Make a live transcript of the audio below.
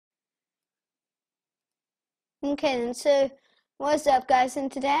Okay then, so what's up guys,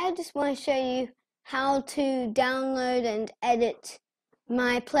 and today I just want to show you how to download and edit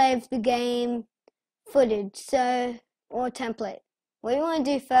my play of the game footage, or template. What you want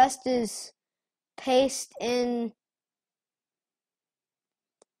to do first is paste in,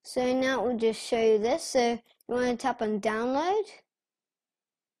 so now it will just show you this, so you want to tap on download.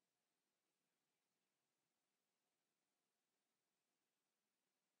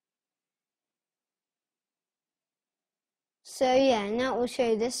 So yeah, now it will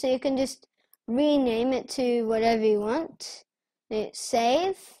show you this, so you can just rename it to whatever you want. Hit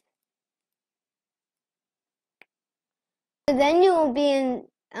save. So then you will be in,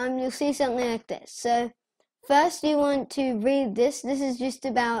 you'll see something like this. So first you want to read this. This is just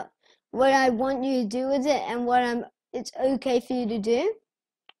about what I want you to do with it and it's okay for you to do.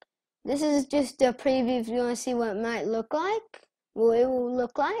 This is just a preview if you want to see what it might look like, what it will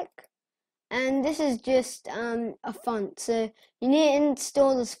look like. And this is just a font. So you need to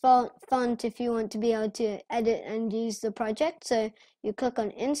install this font if you want to be able to edit and use the project. So you click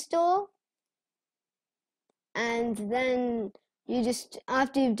on install. And then you just,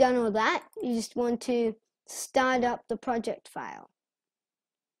 after you've done all that, you just want to start up the project file.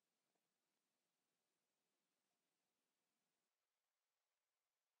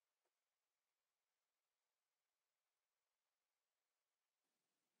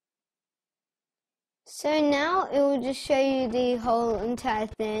 So now it will just show you the whole entire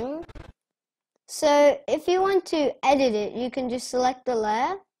thing. So if you want to edit it, you can just select the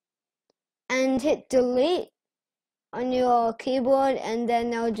layer and hit delete on your keyboard, and then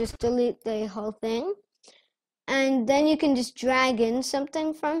they'll just delete the whole thing. And then you can just drag in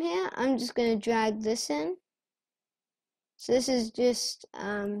something from here. I'm just going to drag this in. So this is just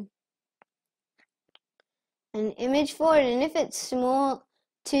an image for it, and if it's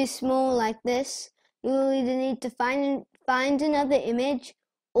too small like this, you will either need to find another image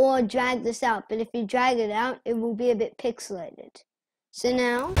or drag this out. But if you drag it out, it will be a bit pixelated. So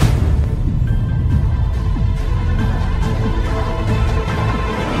now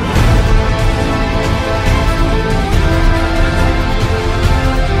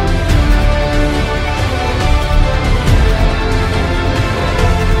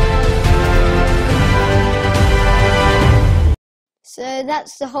So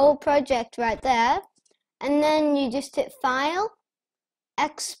that's the whole project right there. And then you just hit File,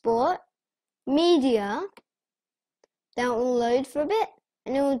 Export, Media. That will load for a bit,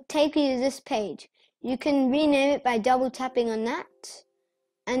 and it will take you to this page. You can rename it by double tapping on that,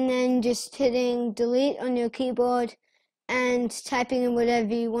 and then just hitting delete on your keyboard and typing in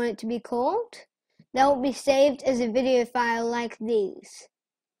whatever you want it to be called. That will be saved as a video file like these.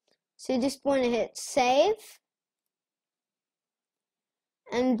 So you just want to hit save.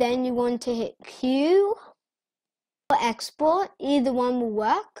 And then you want to hit Q or export, either one will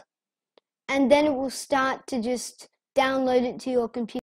work, and then it will start to just download it to your computer.